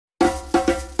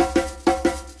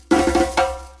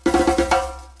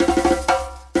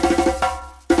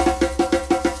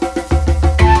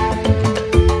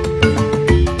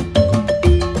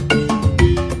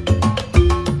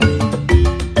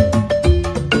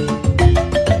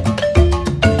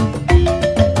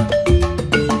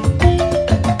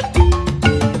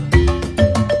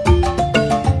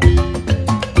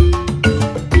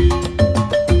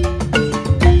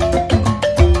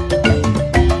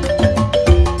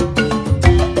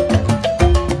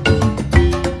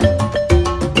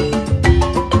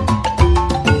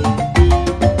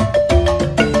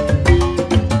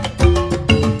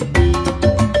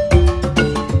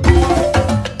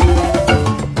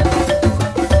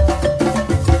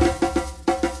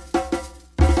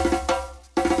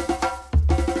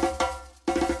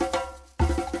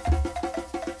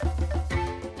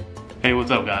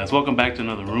up guys, welcome back to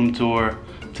another room tour.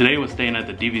 Today we're staying at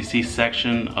the DVC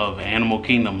section of Animal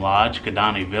Kingdom Lodge,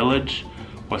 Kidani Village.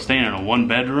 We're staying in a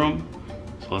 1-bedroom,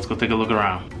 so let's go take a look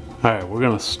around. Alright, we're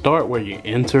gonna start where you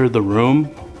enter the room.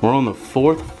 We're on the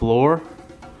 4th floor.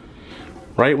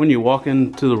 Right when you walk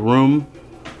into the room,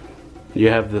 you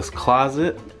have this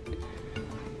closet.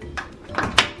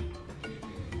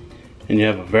 And you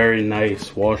have a very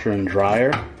nice washer and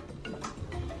dryer.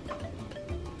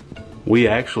 We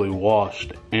actually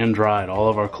washed and dried all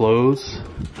of our clothes.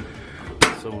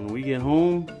 So when we get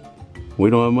home, we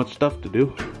don't have much stuff to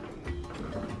do.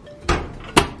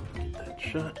 Get that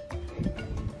shut.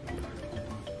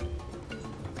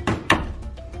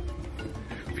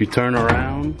 If you turn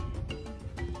around,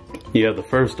 you have the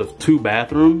first of 2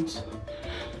 bathrooms.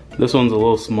 This one's a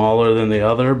little smaller than the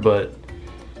other, but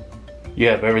you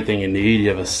have everything you need. You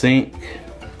have a sink,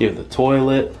 you have the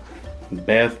toilet,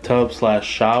 bathtub /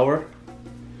 shower.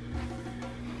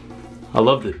 I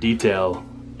love the detail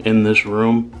in this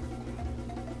room.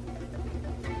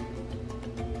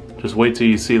 Just wait till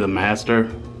you see the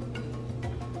master.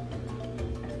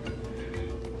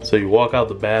 So you walk out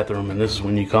the bathroom and this is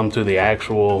when you come to the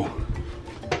actual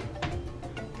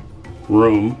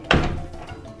room.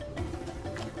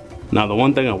 Now the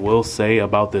one thing I will say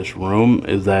about this room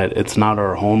is that it's not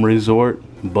our home resort,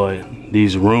 but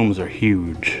these rooms are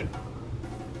huge.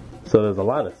 So there's a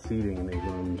lot of seating in these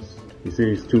rooms. You see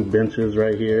these 2 benches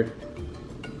right here?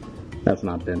 That's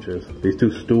not benches. These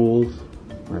 2 stools,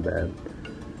 my bad.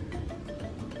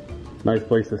 Nice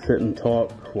place to sit and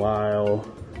talk while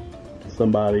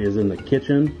somebody is in the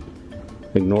kitchen.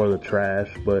 Ignore the trash,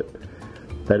 but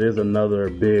that is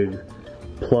another big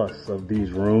plus of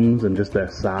these rooms and just their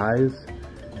size.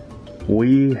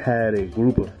 We had a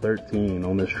group of 13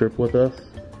 on this trip with us,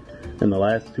 and the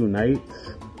last 2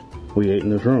 nights we ate in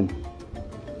this room.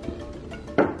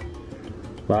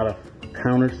 A lot of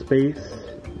counter space,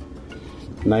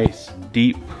 nice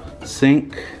deep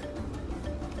sink,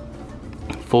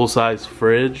 full-size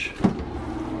fridge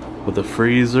with a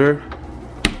freezer.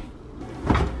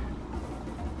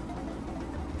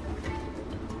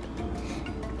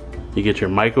 You get your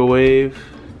microwave,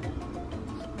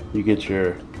 you get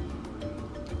your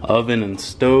oven and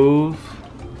stove,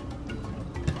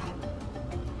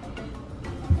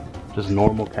 just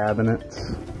normal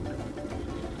cabinets.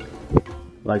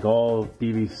 Like all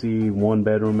DVC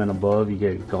 1-bedroom and above, you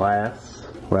get glass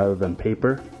rather than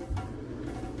paper.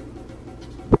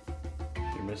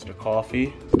 Your Mr.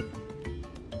 Coffee.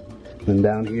 And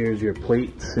down here is your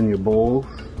plates and your bowls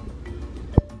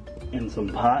and some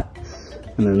pots.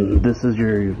 And then this is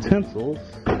your utensils,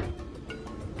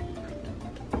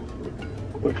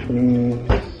 which means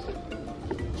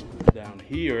down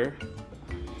here,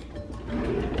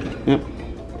 yep.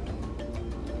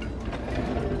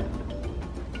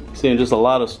 Seeing just a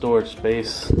lot of storage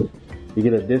space. You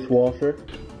get a dishwasher.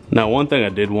 Now one thing I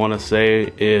did want to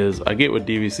say is I get what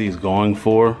DVC is going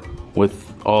for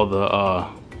with all the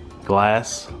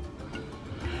glass,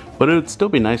 but it would still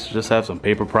be nice to just have some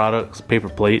paper products, paper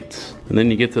plates. And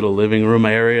then you get to the living room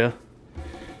area.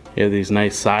 You have these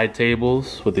nice side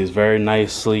tables with these very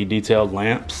nicely detailed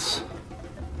lamps.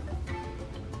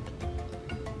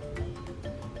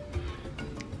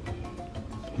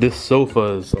 This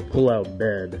sofa is a pull-out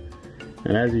bed,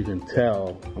 and as you can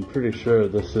tell, I'm pretty sure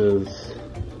this is,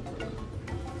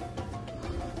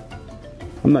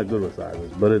 I'm not good with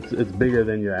sizes, but it's bigger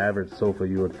than your average sofa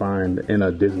you would find in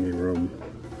a Disney room.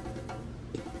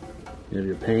 You have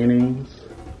your paintings,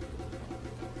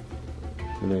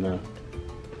 and then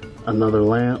another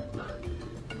lamp.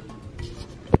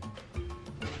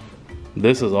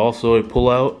 This is also a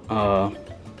pull-out.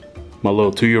 My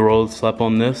little 2-year-old slept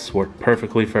on this, worked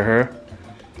perfectly for her.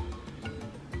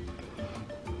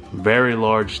 Very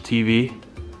large TV.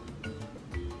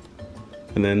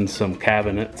 And then some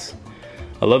cabinets.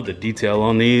 I love the detail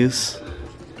on these.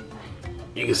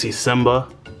 You can see Simba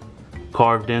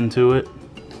carved into it.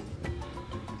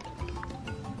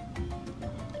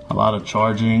 A lot of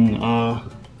charging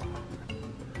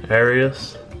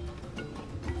areas.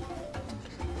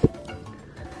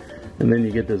 And then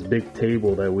you get this big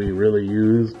table that we really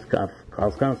used. I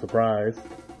was kind of surprised,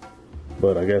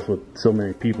 but I guess with so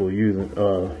many people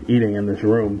eating in this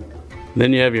room.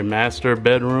 Then you have your master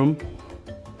bedroom.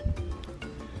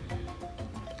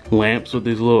 Lamps with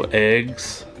these little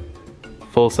eggs.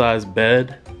 Full-size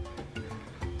bed.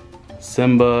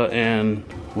 Simba and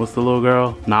what's the little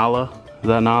girl? Nala? Is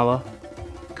that Nala?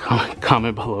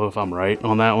 Comment below if I'm right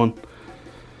on that one.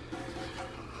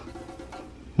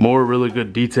 More really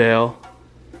good detail.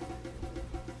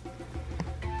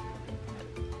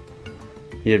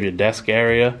 You have your desk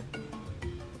area.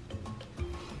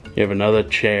 You have another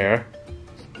chair.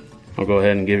 I'll go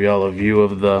ahead and give y'all a view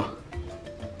of the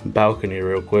balcony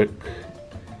real quick.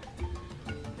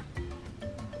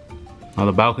 Now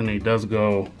the balcony does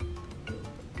go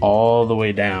all the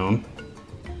way down.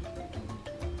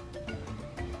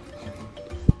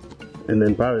 And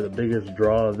then probably the biggest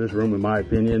draw of this room in my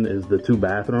opinion is the 2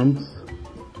 bathrooms.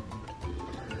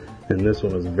 And this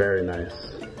one is very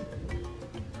nice.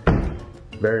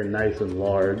 Very nice and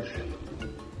large.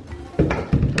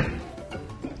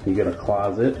 You get a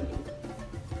closet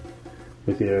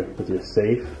with your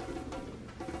safe.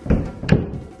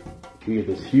 You get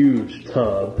this huge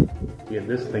tub. You get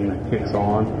this thing that kicks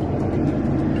on.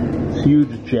 This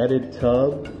huge jetted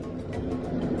tub.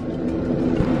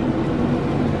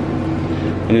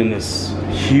 And then this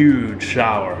huge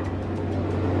shower.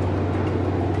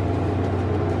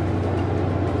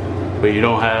 But you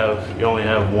only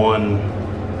have one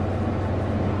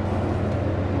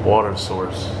water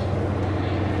source.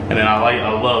 And then I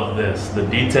love this, the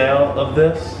detail of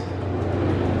this.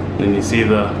 And you see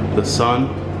the sun.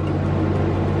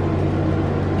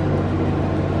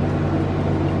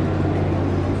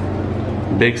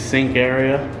 Big sink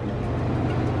area,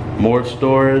 more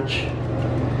storage,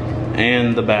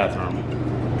 and the bathroom.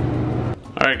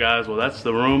 All right guys, well that's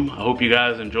the room. I hope you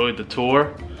guys enjoyed the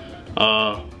tour.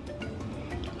 I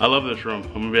love this room,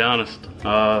 I'm gonna be honest.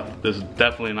 This is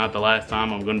definitely not the last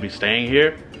time I'm gonna be staying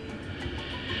here.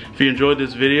 If you enjoyed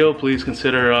this video, please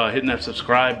consider hitting that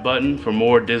subscribe button for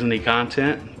more Disney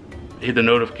content. Hit the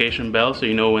notification bell so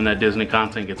you know when that Disney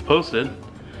content gets posted.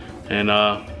 And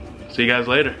see you guys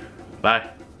later. Bye.